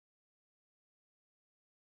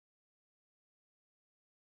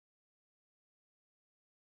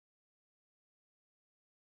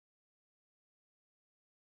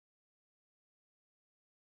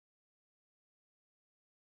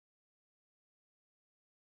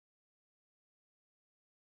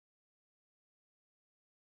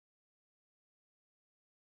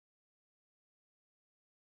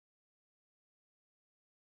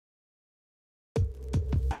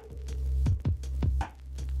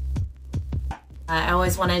I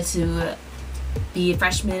always wanted to be a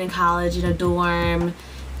freshman in college in a dorm,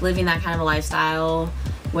 living that kind of a lifestyle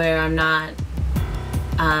where I'm not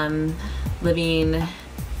living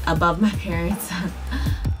above my parents.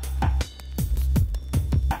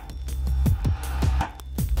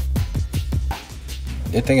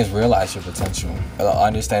 The thing is, realize your potential,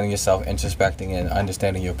 understanding yourself, introspecting, and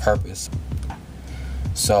understanding your purpose.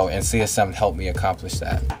 So, and CSM helped me accomplish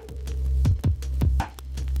that.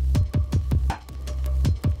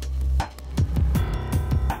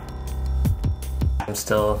 I'm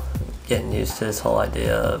still getting used to this whole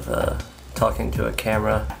idea of talking to a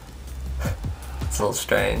camera. It's a little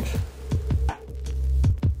strange.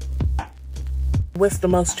 What's the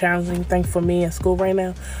most challenging thing for me in school right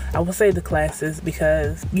now? I would say the classes,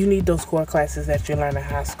 because you need those core classes that you learn in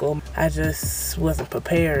high school. I just wasn't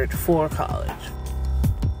prepared for college.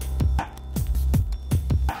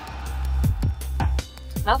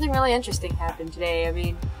 Nothing really interesting happened today. I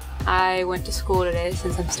mean, I went to school today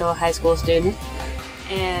since I'm still a high school student,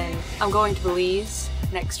 and I'm going to Belize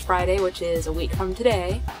next Friday, which is a week from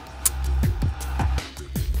today.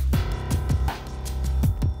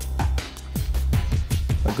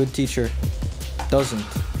 A good teacher doesn't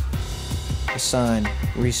assign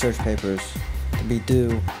research papers to be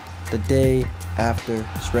due the day after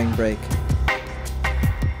spring break.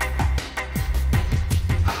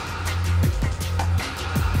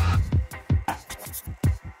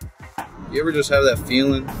 You ever just have that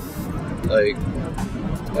feeling, like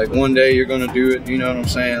one day you're gonna do it, you know what I'm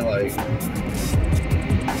saying? Like,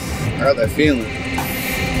 I got that feeling.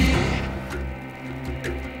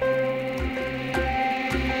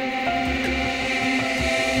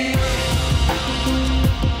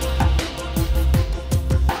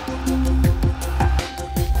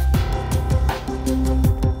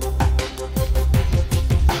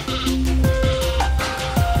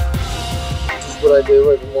 This is what I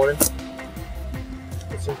do every morning.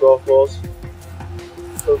 Get some golf balls.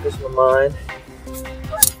 Focus my mind.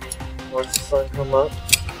 Watch the sun come up.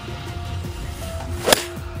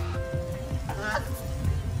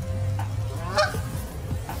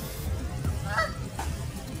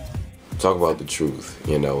 Talk about the truth,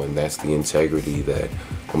 you know, and that's the integrity that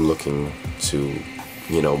I'm looking to,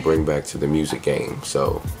 you know, bring back to the music game.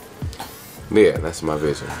 So, yeah, that's my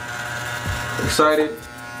vision. Excited.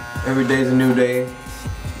 Every day's a new day,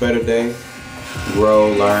 better day.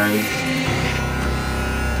 Grow, learn.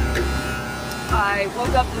 I woke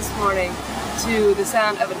up this morning to the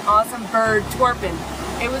sound of an awesome bird twerping.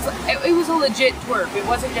 It was a legit twerp. It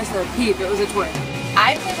wasn't just a peep, it was a twerp.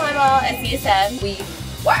 I play volleyball at CSM. We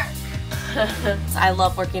work. I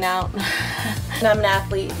love working out. And I'm an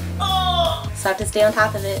athlete, so I have to stay on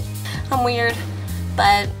top of it. I'm weird,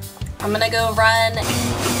 but I'm gonna go run.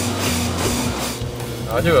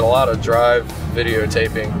 I do a lot of drive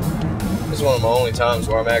videotaping. This is one of my only times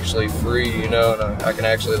where I'm actually free, you know, and I can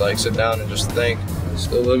actually like sit down and just think. I'm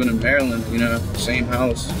still living in Maryland, you know, same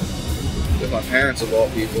house with my parents of all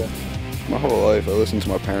people. My whole life I listened to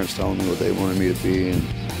my parents telling me what they wanted me to be, and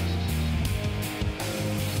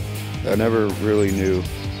I never really knew,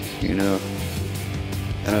 you know,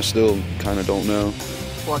 and I still kind of don't know.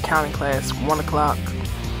 For accounting class, 1 o'clock,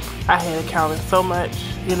 I hate accounting so much,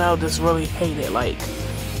 you know, just really hate it, like,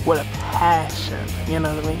 with a passion, you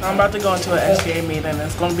know what I mean? I'm about to go into an SGA meeting.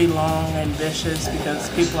 It's going to be long and vicious because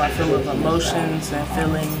people are filled with emotions and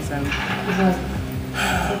feelings, and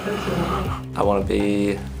I want to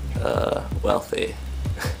be wealthy,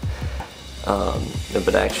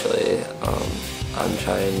 but actually I'm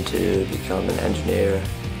trying to become an engineer.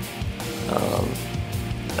 I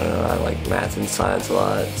don't know, I like math and science a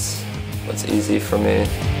lot. It's what's easy for me.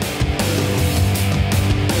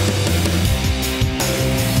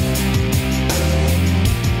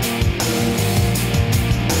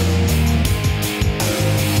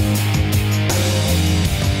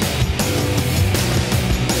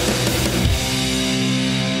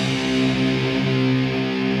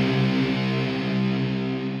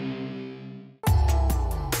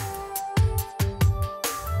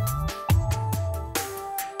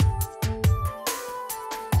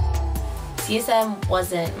 CSM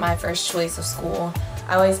wasn't my first choice of school.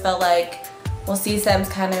 I always felt like, well, CSM's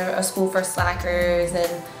kind of a school for slackers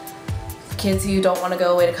and kids who don't want to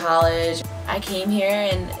go away to college. I came here,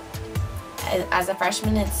 and as a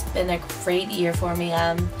freshman, it's been a great year for me.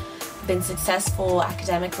 Been successful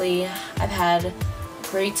academically. I've had a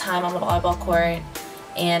great time on the volleyball court,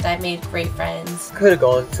 and I've made great friends. Could have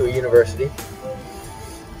gone to a university,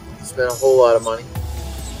 spent a whole lot of money.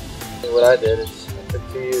 And what I did is I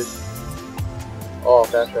took 2 years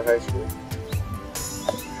off after high school.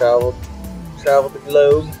 Traveled the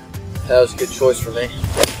globe, That was a good choice for me.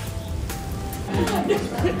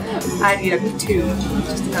 I need up to 2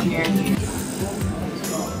 just to come here.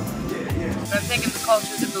 I'm taking the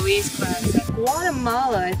Cultures of Belize class at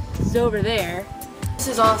Guatemala. It's over there. This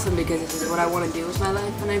is awesome because this is what I want to do with my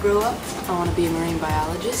life when I grow up. I want to be a marine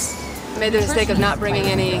biologist. I made the mistake of not bringing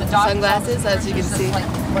any sunglasses, as you can see.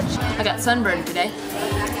 I got sunburned today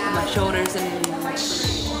on my shoulders and...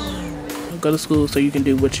 Go to school so you can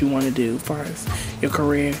do what you want to do as far as your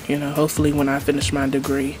career. You know, hopefully when I finish my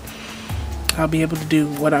degree, I'll be able to do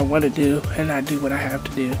what I want to do and not do what I have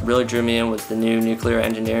to do. Really drew me in was the new nuclear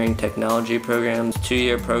engineering technology program. It's a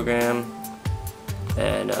 2-year program,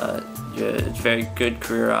 and it's a very good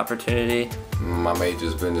career opportunity. My major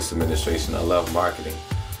is business administration. I love marketing.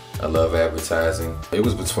 I love advertising. It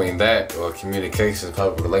was between that or communications,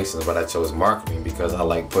 public relations, but I chose marketing because I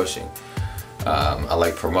like pushing. I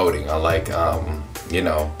like promoting. I like, you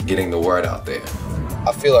know, getting the word out there.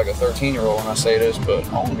 I feel like a 13-year-old when I say this, but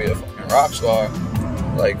I want to be a fucking rock star.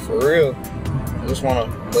 Like, for real. I just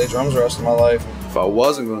want to play drums the rest of my life. If I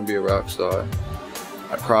wasn't going to be a rock star,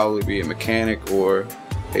 I'd probably be a mechanic or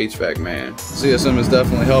HVAC man. CSM is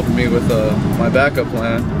definitely helping me with my backup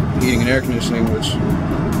plan, heating and air conditioning, which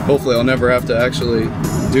hopefully I'll never have to actually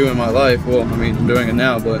do in my life. Well, I mean, I'm doing it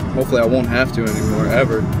now, but hopefully I won't have to anymore,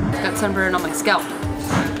 ever. got sunburn on my scalp,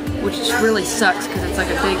 which really sucks because it's like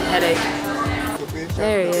a big headache.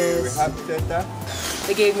 There he is.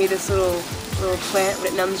 They gave me this little plant,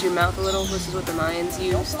 but it numbs your mouth a little. This is what the Mayans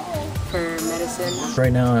use for medicine.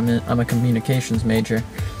 Right now I'm a communications major,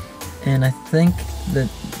 and I think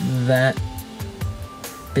that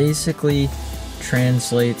basically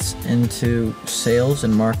translates into sales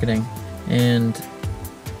and marketing, and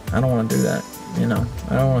I don't want to do that. You know,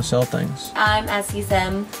 I don't want to sell things. I'm at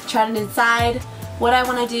CSM trying to decide what I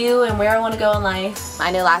want to do and where I want to go in life. I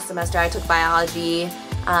know last semester I took biology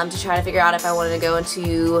to try to figure out if I wanted to go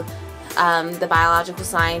into the biological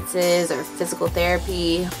sciences or physical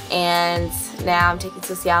therapy, and now I'm taking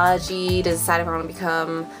sociology to decide if I want to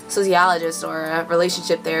become a sociologist or a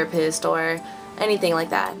relationship therapist or anything like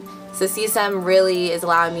that. So CSM really is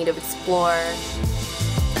allowing me to explore.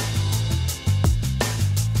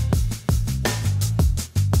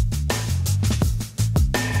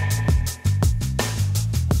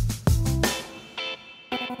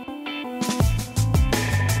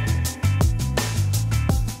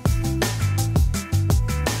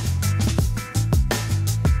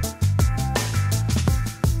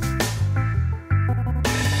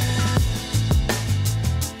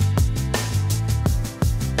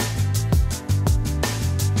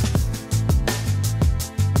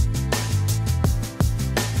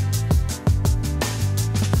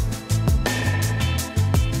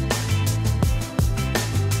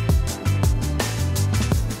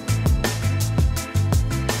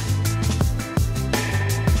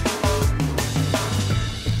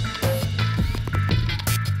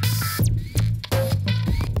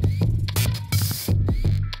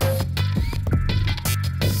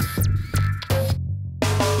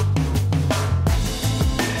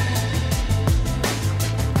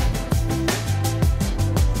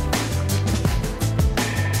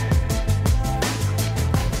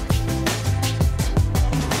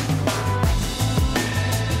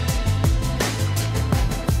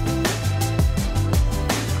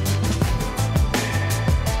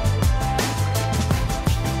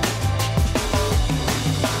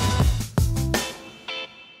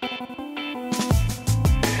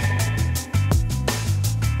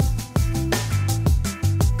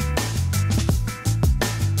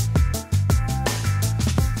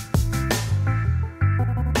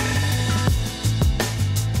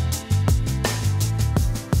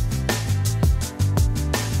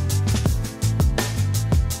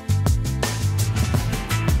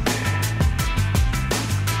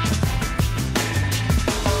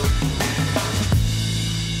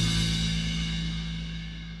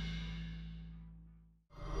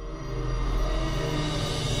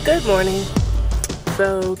 Good morning.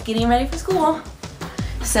 So getting ready for school.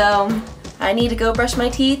 So I need to go brush my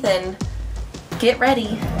teeth and get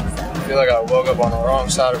ready. I feel like I woke up on the wrong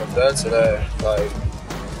side of the bed today. Like,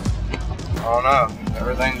 I don't know.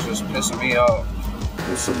 Everything's just pissing me off.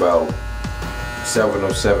 It's about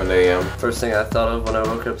 7:07 a.m. First thing I thought of when I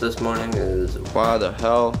woke up this morning is, why the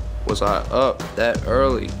hell was I up that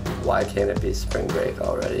early? Why can't it be spring break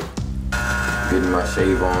already? Getting my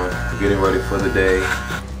shave on, getting ready for the day.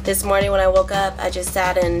 This morning when I woke up, I just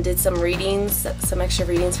sat and did some readings, some extra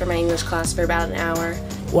readings for my English class for about an hour.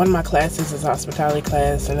 One of my classes is hospitality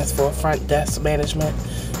class, and it's for front desk management.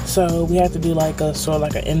 So we have to do like a sort of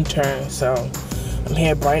like an intern. So I'm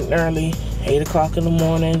here bright and early, 8 o'clock in the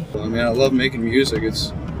morning. I mean, I love making music.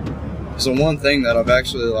 It's the one thing that I've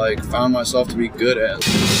actually like found myself to be good at.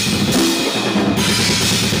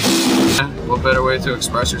 What better way to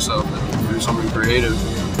express yourself than do something creative?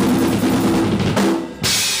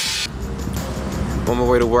 On my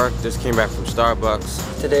way to work, just came back from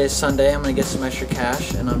Starbucks. Today is Sunday. I'm gonna get some extra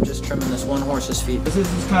cash, and I'm just trimming this one horse's feet. This is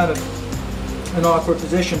kind of an awkward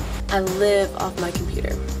position. I live off my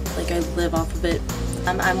computer. Like, I live off of it.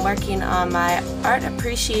 I'm working on my art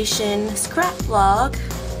appreciation scrap blog.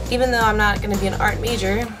 Even though I'm not going to be an art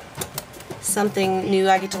major, something new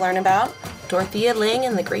I get to learn about. Dorothea Lange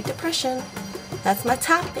and the Great Depression. That's my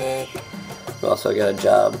topic. I've also got a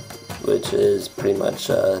job, which is pretty much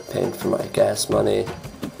paying for my gas money,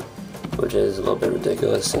 which is a little bit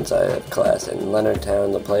ridiculous since I have class in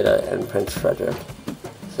Leonardtown, La Plata, and Prince Frederick.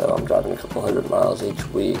 So I'm driving a couple 100 miles each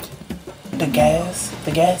week. The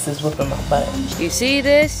gas is whipping my butt. You see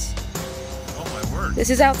this? Oh my word. This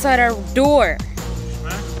is outside our door.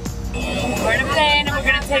 We're in a plane and we're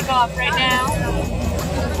gonna take off right now.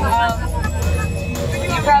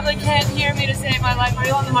 You probably can't hear me to save my life. Are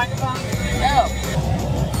you on the microphone? No.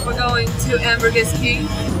 We're going to Ambergris Key.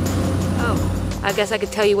 Oh, I guess I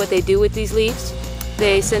could tell you what they do with these leaves.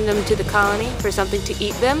 They send them to the colony for something to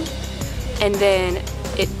eat them, and then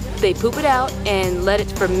they poop it out and let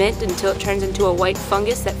it ferment until it turns into a white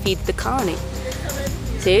fungus that feeds the colony.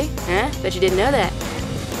 See? Huh? Bet you didn't know that.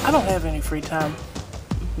 I don't have any free time,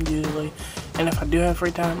 usually. And if I do have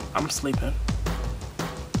free time, I'm sleeping.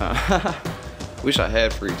 Wish I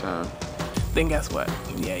had free time. Then guess what?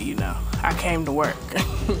 Yeah, you know, I came to work.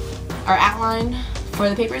 Our outline for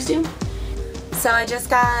the papers due. So I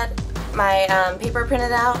just got my paper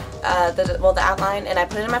printed out, the outline, and I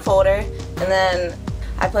put it in my folder, and then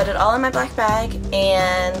I put it all in my black bag,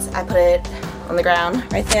 and I put it on the ground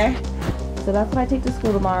right there. So that's what I take to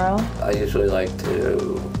school tomorrow. I usually like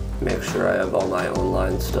to make sure I have all my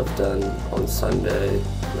online stuff done on Sunday,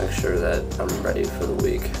 make sure that I'm ready for the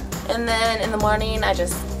week. And then in the morning, I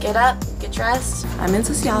just get up, get dressed. I'm in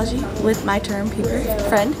sociology with my term paper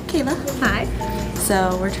friend, Kayla. Hi.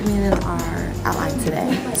 So we're turning in our outline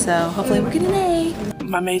today. So hopefully we'll get an A.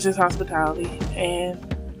 My major is hospitality, and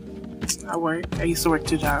I work. I used to work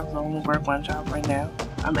 2 jobs. I only work 1 job right now.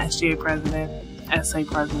 I'm SGA president, SA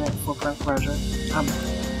president for Prince Frederick. I'm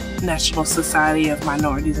National Society of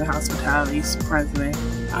Minorities in Hospitality's president.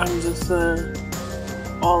 I'm just a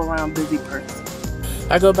all-around busy person.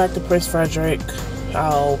 I go back to Prince Frederick.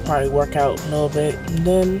 I'll probably work out a little bit, and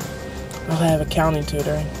then I'll have accounting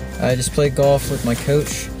tutoring. I just played golf with my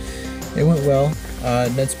coach. It went well.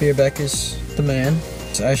 Ned Spearbeck is the man.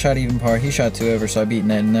 So I shot even par. He shot 2 over, so I beat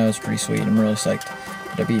Ned, and that was pretty sweet. I'm really psyched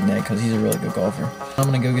that I beat Ned because he's a really good golfer. I'm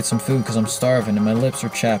gonna go get some food because I'm starving and my lips are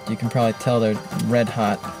chapped. You can probably tell they're red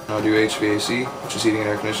hot. I do HVAC, which is heating and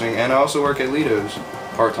air conditioning, and I also work at Lido's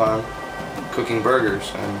part-time, cooking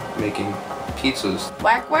burgers and making pizzas.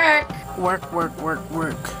 Work, work. Work, work, work,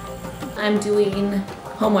 work. I'm doing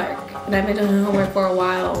homework, and I've been doing homework for a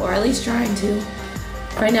while, or at least trying to.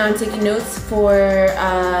 Right now I'm taking notes for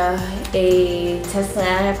a test that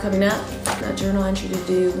I have coming up, a journal entry to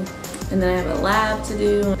do, and then I have a lab to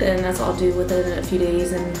do, and that's all due within a few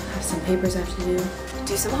days, and I have some papers I have to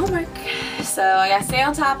do some homework. So I gotta stay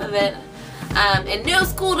on top of it. And no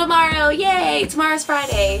school tomorrow, yay! Tomorrow's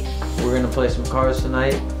Friday. We're gonna play some cards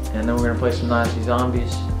tonight, and then we're gonna play some Nazi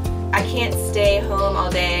zombies. I can't stay home all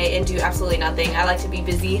day and do absolutely nothing. I like to be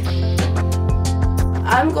busy.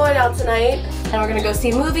 I'm going out tonight, and we're gonna go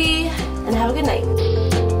see a movie and have a good night.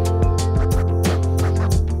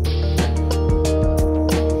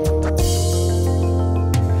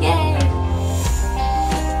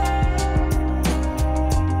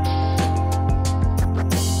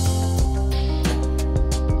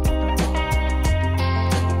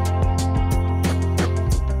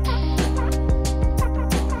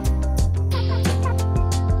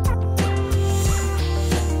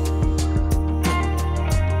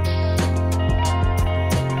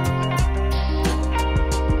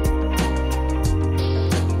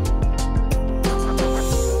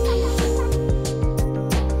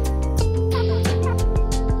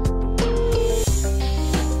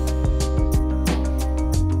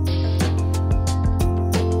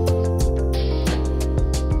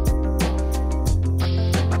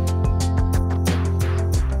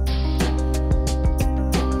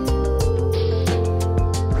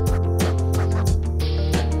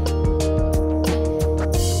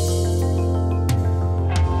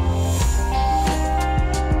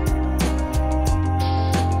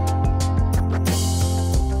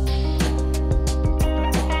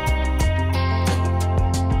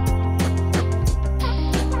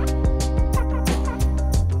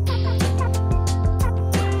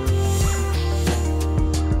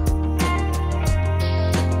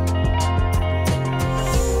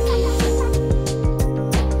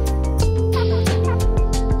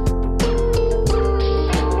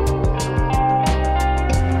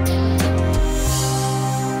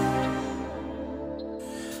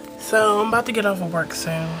 So I'm about to get off of work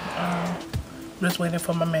soon. I'm just waiting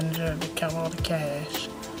for my manager to count all the cash.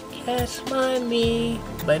 Cash money.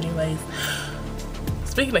 But anyways,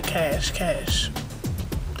 speaking of cash,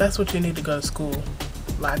 that's what you need to go to school.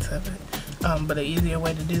 Lots of it. But an easier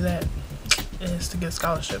way to do that is to get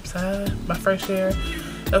scholarships. My first year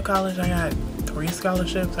of college, I got 3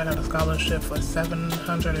 scholarships. I got a scholarship for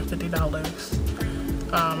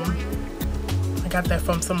 $750. I got that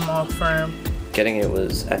from some law firm. Getting it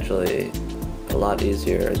was actually a lot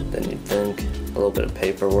easier than you'd think. A little bit of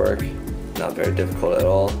paperwork, not very difficult at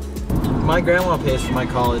all. My grandma pays for my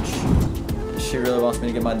college. She really wants me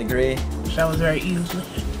to get my degree. That was very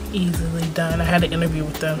easily done. I had an interview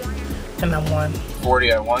with them, and I won.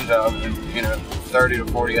 40 at one job, and 30 to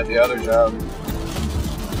 40 at the other job.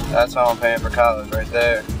 That's how I'm paying for college right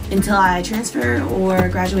there. Until I transfer or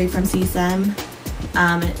graduate from CSM,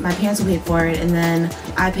 my parents will pay for it, and then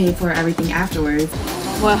I pay for everything afterwards.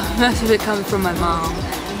 Well, most of it comes from my mom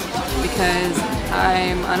because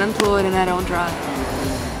I'm unemployed and I don't drive.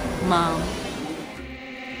 Mom.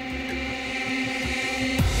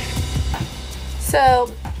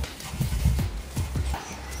 So,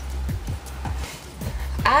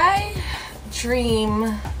 I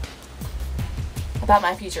dream about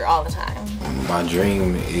my future all the time. My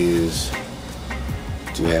dream is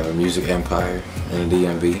to have a music empire in the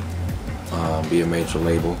DMV, be a major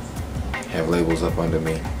label, have labels up under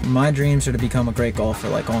me. My dreams are to become a great golfer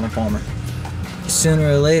like Arnold Palmer. Sooner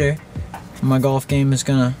or later, my golf game is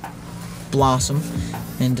gonna blossom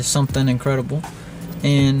into something incredible,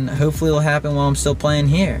 and hopefully it'll happen while I'm still playing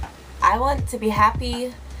here. I want to be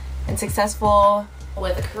happy and successful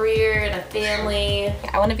with a career and a family.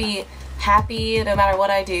 I want to be happy no matter what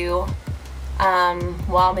I do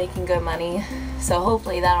while making good money, so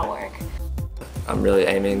hopefully that'll work. I'm really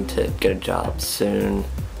aiming to get a job soon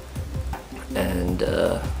and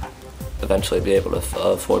eventually be able to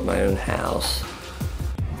afford my own house.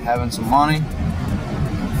 Having some money,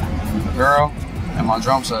 a girl, and my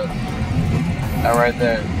drum set. That right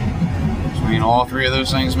there. Between all 3 of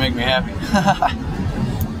those things make me happy.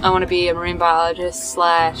 I want to be a marine biologist /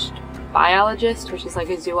 biologist, which is like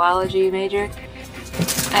a zoology major.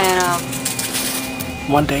 And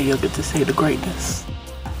one day you'll get to see the greatness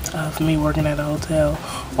of me working at a hotel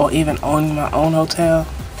or even owning my own hotel.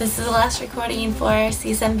 This is the last recording for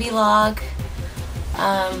CSM Vlog.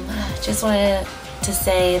 Just wanted to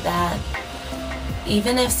say that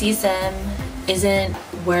even if CSM isn't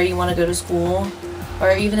where you want to go to school,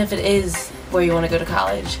 or even if it is where you want to go to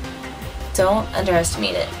college, don't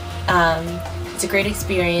underestimate it. It's a great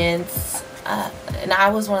experience, and I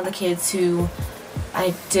was one of the kids who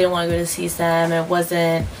I didn't want to go to CSM. It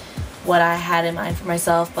wasn't what I had in mind for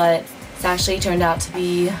myself, but it's actually turned out to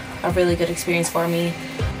be a really good experience for me.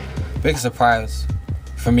 Biggest surprise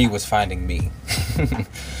for me was finding me.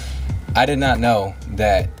 I did not know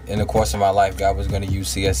that in the course of my life God was going to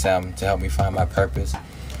use CSM to help me find my purpose,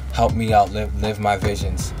 help me live my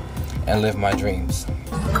visions, and live my dreams.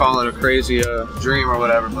 Call it a crazy dream or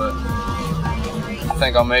whatever, but I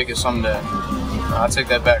think I'll make it someday. I'll take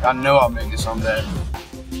that back. I know I'll make it someday.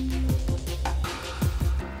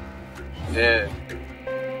 Yeah.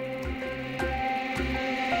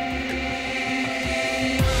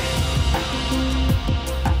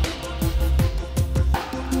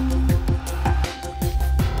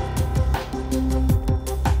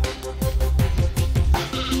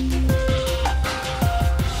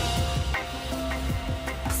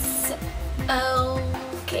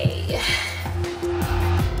 Okay.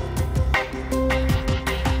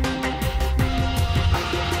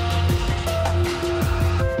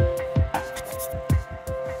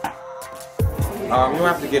 You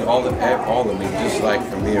don't have to get all of me, just like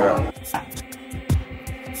from here up.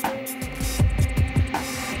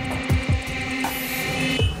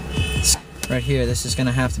 Right here, this is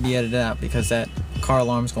gonna have to be edited out because that car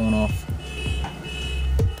alarm's going off.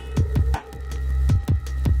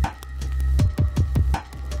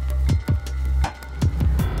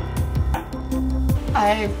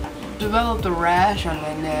 I developed a rash on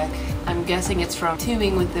my neck. I'm guessing it's from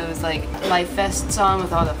tubing with those like life vests on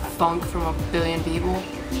with all the funk from a billion people.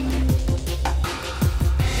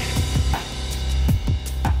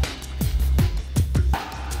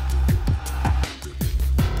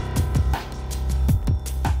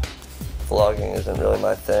 Vlogging isn't really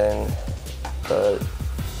my thing, but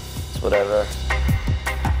it's whatever.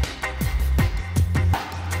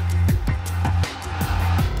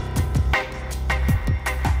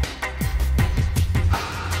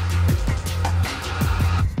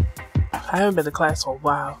 I haven't been to class for a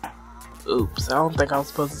while. Oops, I don't think I was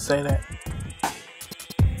supposed to say that.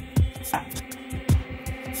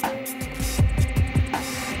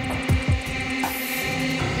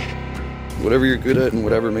 whatever you're good at and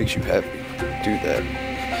whatever makes you happy, do that.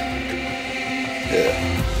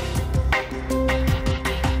 Yeah.